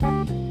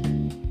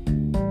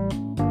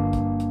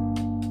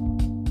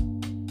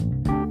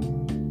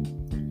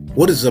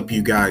What is up,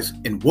 you guys,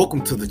 and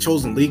welcome to the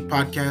Chosen League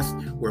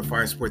podcast, where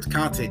fire sports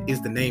content is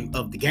the name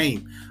of the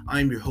game.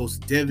 I'm your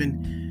host,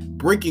 Devin.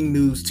 Breaking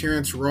news: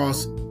 Terrence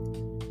Ross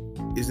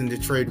is in the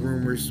trade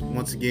rumors.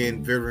 Once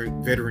again,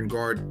 veteran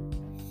guard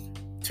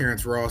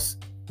Terrence Ross.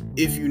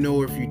 If you know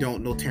or if you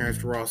don't know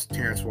Terrence Ross,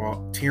 was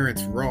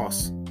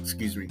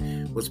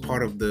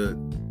part of the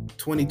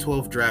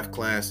 2012 draft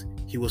class.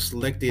 He was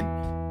selected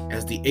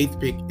as the 8th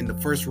pick in the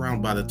first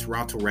round by the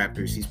Toronto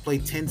Raptors. He's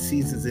played 10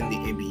 seasons in the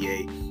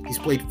NBA. He's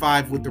played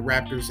 5 with the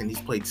Raptors, and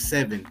he's played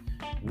 7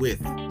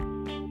 with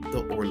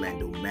the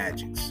Orlando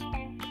Magics.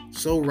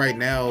 So right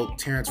now,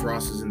 Terrence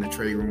Ross is in the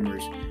trade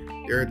rumors.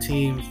 There are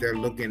teams that are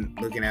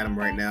looking at him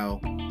right now,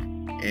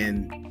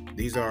 and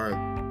these are,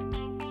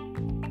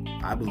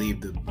 I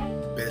believe, the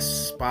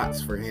best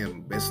spots for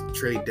him, best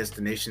trade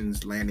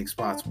destinations, landing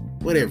spots,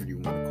 whatever you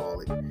want to call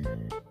it.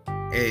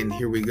 And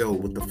here we go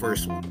with the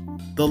first one.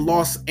 The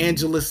Los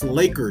Angeles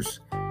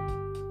Lakers,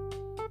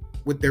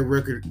 with their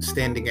record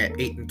standing at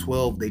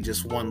 8-12, they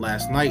just won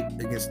last night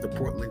against the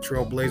Portland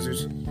Trail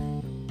Blazers.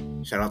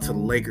 Shout out to the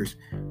Lakers.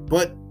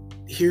 But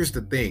here's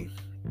the thing.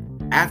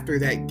 After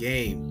that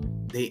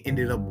game, they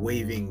ended up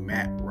waiving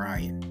Matt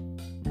Ryan.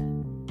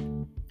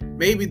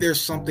 Maybe there's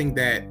something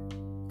that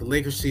the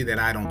Lakers see that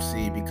I don't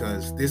see,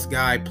 because this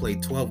guy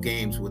played 12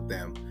 games with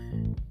them.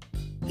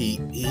 He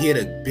hit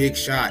a big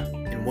shot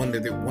in one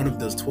of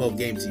those 12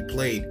 games he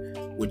played,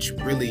 which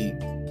really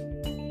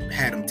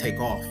had him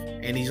take off.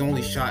 And he's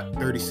only shot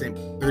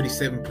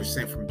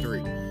 37% from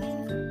 3.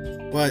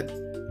 But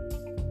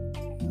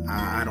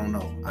I don't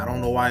know. I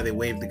don't know why they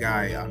waived the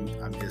guy.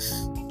 I'm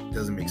just,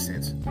 doesn't make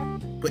sense.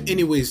 But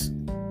anyways,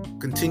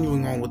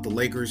 continuing on with the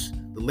Lakers.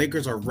 The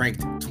Lakers are ranked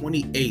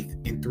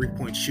 28th in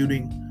three-point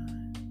shooting.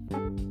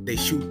 They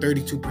shoot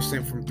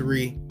 32% from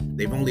 3.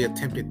 They've only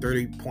attempted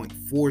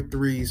 30.4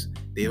 threes.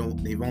 They've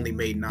only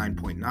made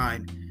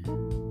 9.9.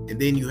 And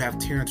then you have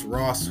Terrence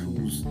Ross,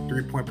 whose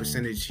three-point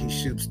percentage, he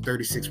shoots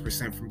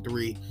 36% from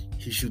 3.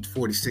 He shoots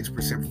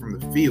 46% from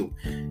the field.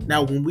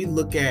 Now, when we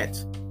look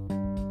at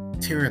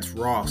Terrence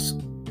Ross,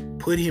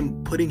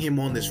 putting him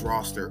on this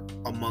roster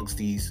amongst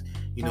these,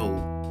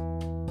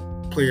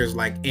 players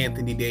like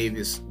Anthony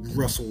Davis,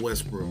 Russell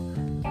Westbrook,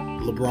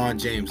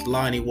 LeBron James,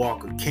 Lonnie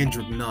Walker,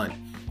 Kendrick Nunn,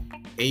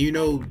 and you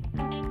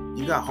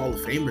got Hall of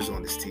Famers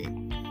on this team.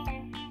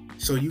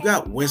 So you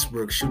got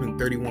Westbrook shooting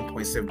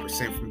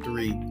 31.7% from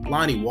 3,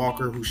 Lonnie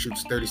Walker, who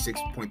shoots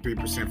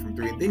 36.3% from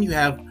 3, and then you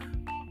have,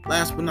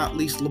 last but not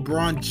least,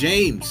 LeBron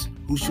James,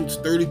 who shoots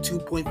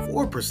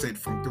 32.4%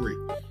 from 3.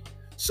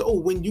 So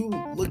when you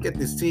look at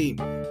this team,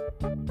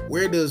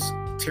 where does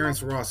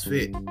Terrence Ross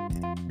fit?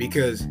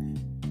 Because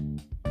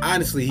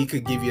honestly, he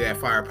could give you that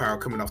firepower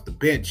coming off the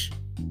bench,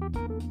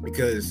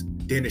 because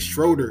Dennis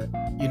Schroeder,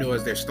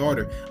 as their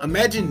starter.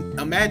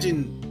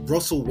 Imagine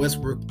Russell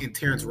Westbrook and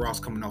Terrence Ross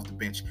coming off the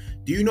bench.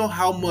 Do you know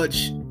how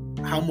much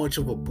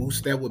of a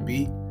boost that would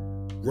be?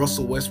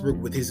 Russell Westbrook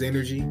with his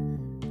energy,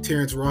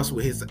 Terrence Ross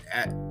with his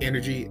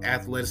energy,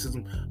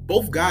 athleticism.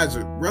 Both guys,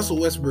 Russell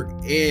Westbrook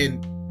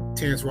and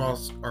Terrence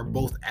Ross, are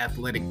both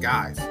athletic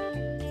guys.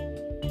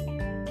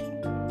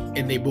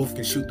 And they both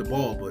can shoot the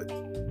ball, but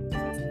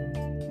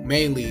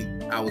mainly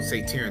I would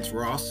say Terrence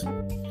Ross.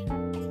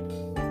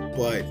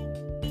 But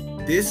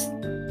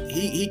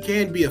he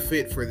can be a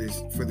fit for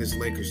this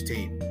Lakers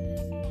team.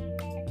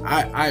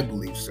 I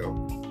believe so.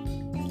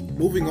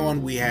 Moving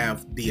on, we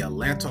have the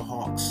Atlanta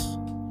Hawks.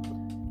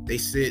 They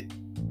sit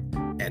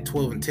at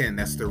 12-10.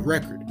 That's their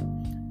record.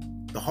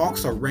 The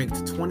Hawks are ranked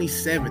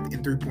 27th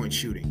in three-point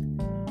shooting.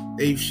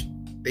 They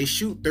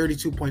shoot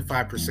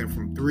 32.5%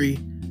 from 3.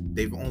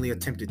 They've only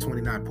attempted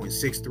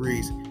 29.6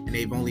 threes, and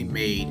they've only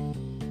made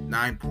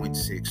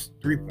 9.6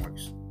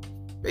 3-pointers.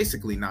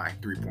 Basically 9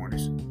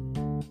 3-pointers.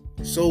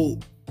 So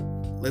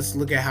let's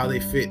look at how they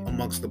fit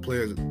amongst the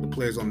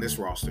players on this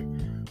roster.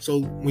 So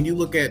when you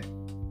look at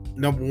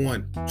number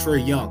 1,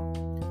 Trae Young.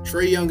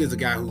 Trae Young is a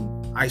guy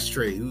Ice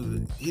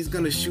Trae, he's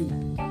going to shoot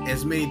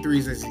as many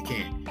threes as he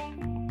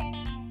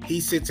can. He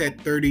sits at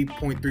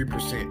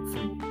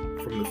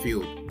 30.3% from the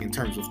field in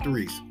terms of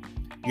threes.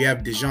 You have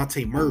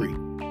DeJounte Murray,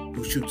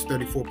 who shoots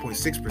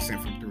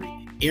 34.6% from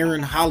 3.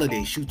 Aaron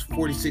Holiday shoots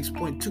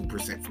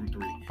 46.2% from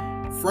 3.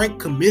 Frank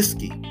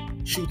Kaminsky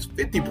shoots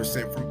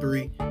 50% from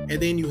 3.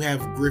 And then you have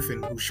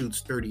Griffin, who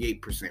shoots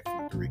 38%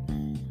 from 3.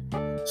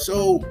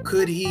 So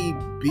could he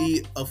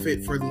be a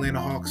fit for the Atlanta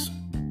Hawks?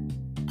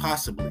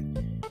 Possibly.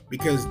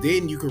 Because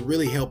then you could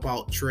really help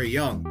out Trae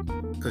Young.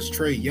 Because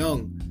Trae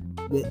Young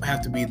won't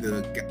have to be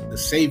the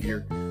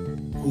savior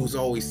who's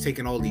always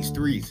taking all these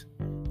threes.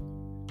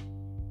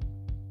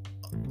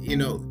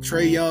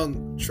 Trae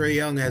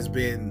Young has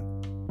been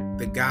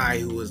the guy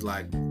who is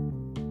like,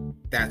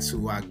 that's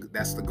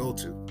the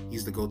go-to.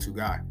 He's the go-to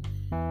guy.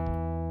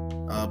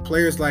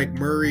 Players like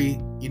Murray,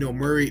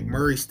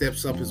 Murray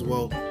steps up as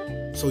well.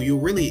 So you'll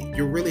really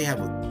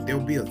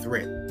there'll be a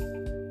threat.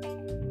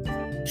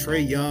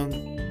 Trae Young,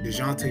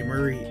 DeJounte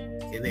Murray,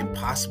 and then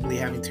possibly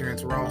having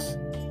Terrence Ross.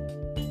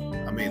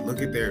 I mean,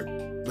 look at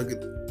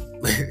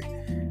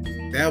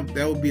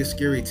that would be a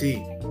scary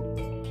team.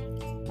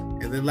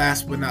 And And then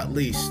last but not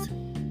least,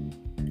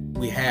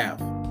 we have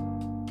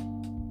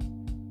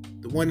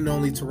the one and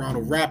only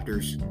Toronto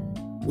Raptors,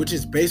 which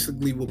is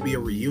basically will be a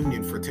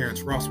reunion for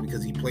Terrence Ross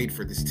because he played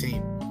for this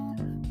team.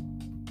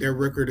 Their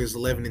record is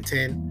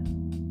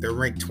 11-10. They're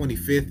ranked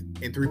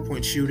 25th in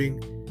three-point shooting.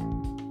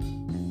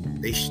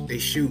 They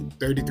shoot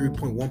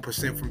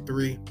 33.1% from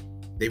three.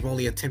 They've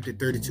only attempted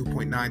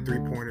 32.9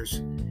 three-pointers,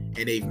 and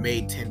they've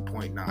made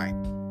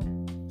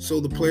 10.9. So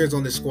the players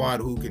on this squad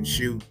who can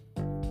shoot,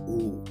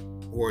 who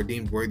are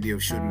deemed worthy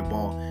of shooting the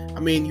ball. I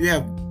mean, you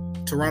have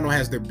Toronto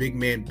has their big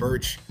man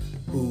Birch,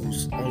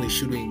 who's only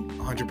shooting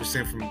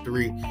 100% from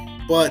three,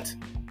 but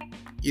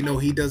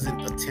he doesn't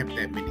attempt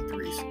that many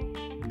threes.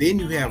 Then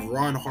you have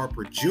Ron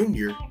Harper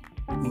Jr.,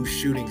 who's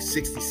shooting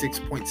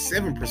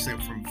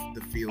 66.7% from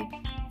the field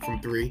from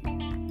three.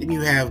 Then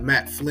you have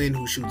Matt Flynn,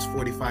 who shoots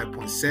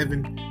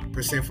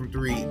 45.7% from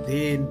three.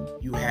 Then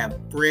you have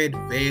Fred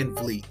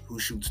VanVleet, who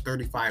shoots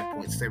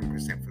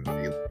 35.7% from the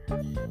field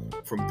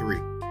from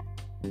three.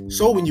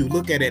 So when you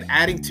look at it,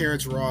 adding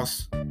Terrence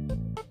Ross,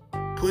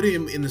 put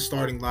him in the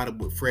starting lineup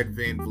with Fred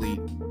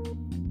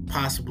VanVleet,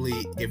 possibly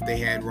if they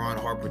had Ron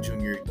Harper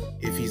Jr.,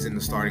 if he's in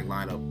the starting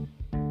lineup,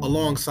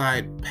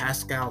 alongside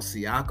Pascal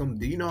Siakam.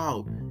 Do you know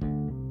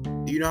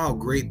how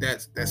great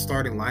that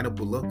starting lineup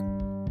would look?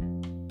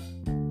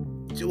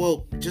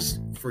 Well,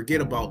 just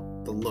forget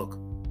about the look.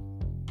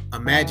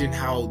 Imagine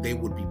how they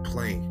would be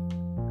playing.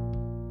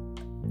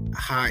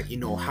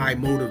 High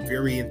motor,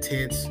 very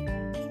intense,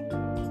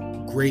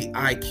 great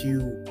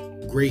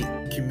IQ, great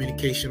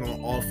communication on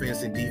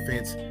offense and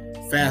defense.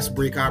 Fast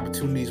break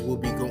opportunities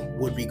would be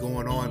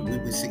going on. We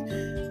would see.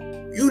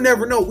 You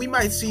never know. We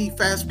might see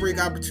fast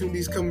break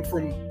opportunities coming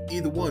from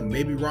either one.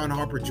 Maybe Ron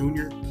Harper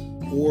Jr.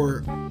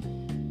 or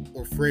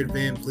Fred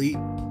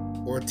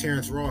VanVleet or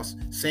Terrence Ross.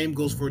 Same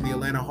goes for the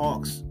Atlanta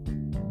Hawks.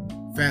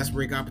 Fast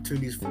break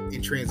opportunities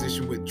in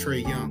transition with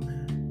Trae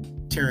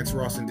Young, Terrence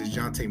Ross, and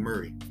DeJounte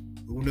Murray.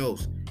 Who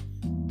knows?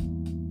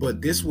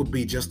 But this would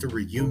be just a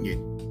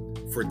reunion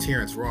for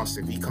Terrence Ross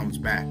if he comes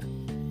back.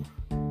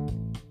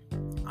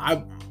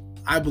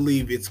 I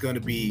believe it's going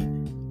to be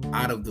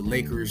out of the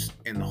Lakers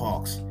and the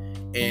Hawks.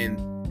 And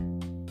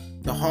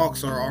the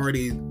Hawks are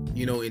already,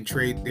 in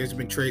trade. There's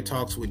been trade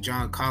talks with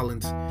John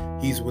Collins.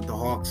 He's with the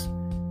Hawks.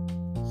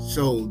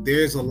 So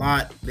there's a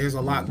lot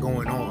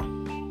going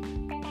on.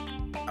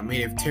 I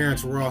mean, if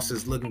Terrence Ross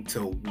is looking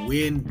to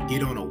win,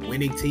 get on a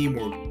winning team,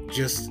 or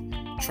just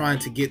trying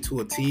to get to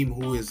a team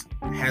who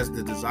has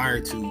the desire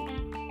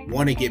to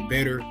want to get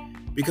better,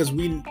 because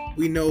we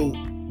know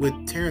with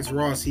Terrence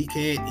Ross, he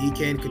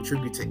can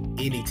contribute to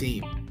any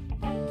team,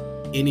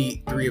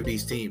 any three of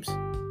these teams.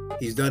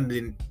 He's done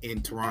it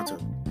in Toronto.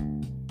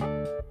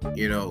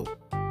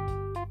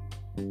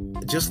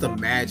 Just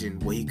imagine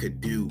what he could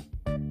do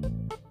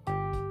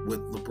with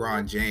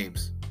LeBron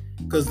James.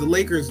 Because the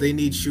Lakers, they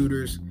need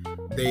shooters.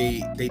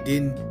 They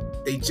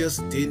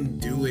just didn't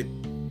do it.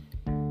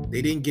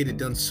 They didn't get it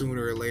done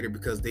sooner or later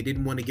because they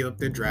didn't want to give up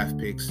their draft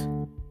picks.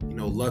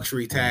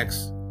 Luxury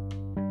tax,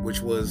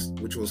 which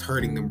was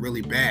hurting them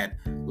really bad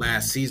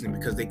last season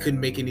because they couldn't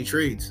make any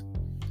trades.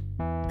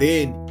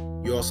 Then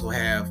you also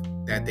have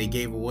that they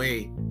gave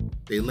away.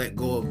 They let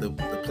go of the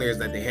players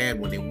that they had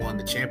when they won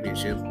the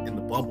championship in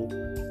the bubble.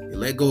 You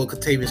let go of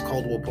Kentavious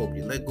Caldwell-Pope.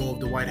 You let go of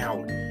Dwight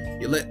Howard.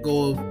 You let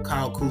go of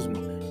Kyle Kuzma.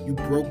 You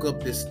broke up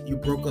the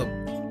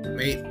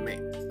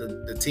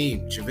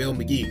team, JaVale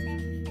McGee.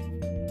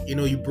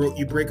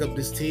 You break up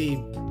this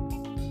team,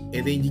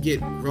 and then you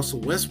get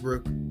Russell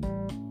Westbrook,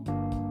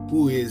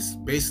 who is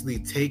basically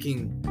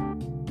taking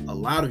a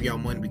lot of y'all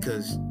money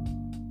because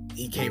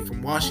he came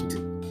from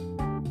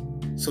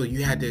Washington. So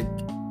you had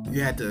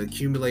to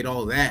accumulate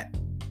all that.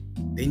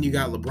 Then you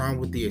got LeBron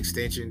with the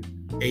extension.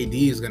 AD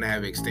is gonna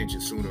have an extension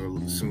sooner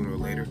or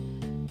later.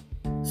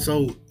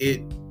 So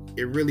it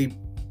really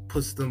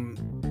puts them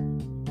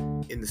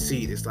in the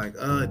seat. It's like,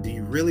 do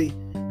you really?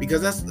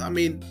 Because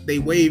they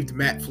waived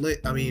Matt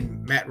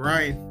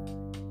Ryan,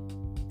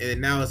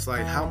 and now it's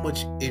like, how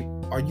much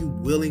are you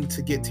willing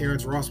to get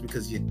Terrence Ross?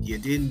 Because you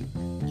didn't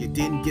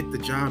get the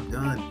job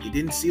done. You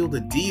didn't seal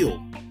the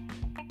deal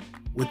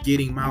with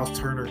getting Miles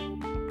Turner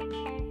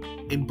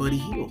and Buddy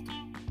Hield.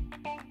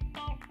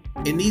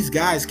 And these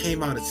guys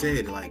came out and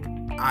said,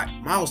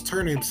 Miles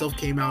Turner himself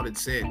came out and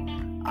said,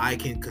 I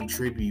can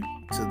contribute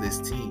to this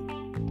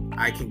team.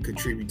 I can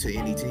contribute to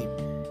any team.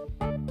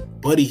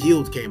 Buddy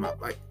Hield came out.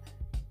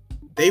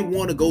 They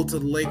want to go to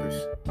the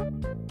Lakers.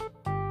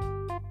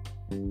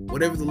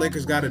 Whatever the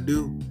Lakers got to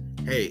do,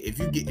 hey,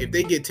 if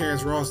they get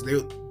Terrence Ross,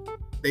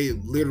 they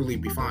literally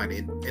be fine.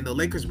 And the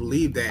Lakers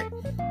believe that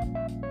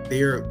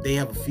they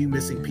have a few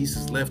missing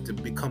pieces left to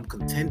become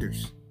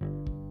contenders.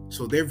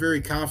 So they're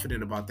very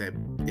confident about that.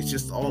 It's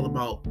just all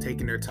about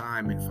taking their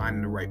time and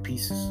finding the right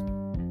pieces.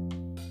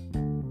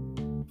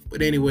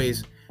 But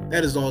anyways,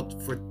 that is all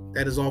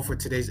for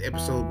today's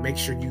episode. Make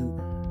sure you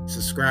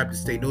subscribe to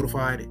stay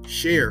notified,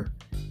 share,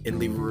 and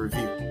leave a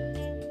review.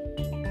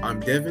 I'm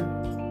Devin,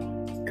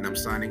 and I'm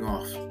signing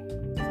off.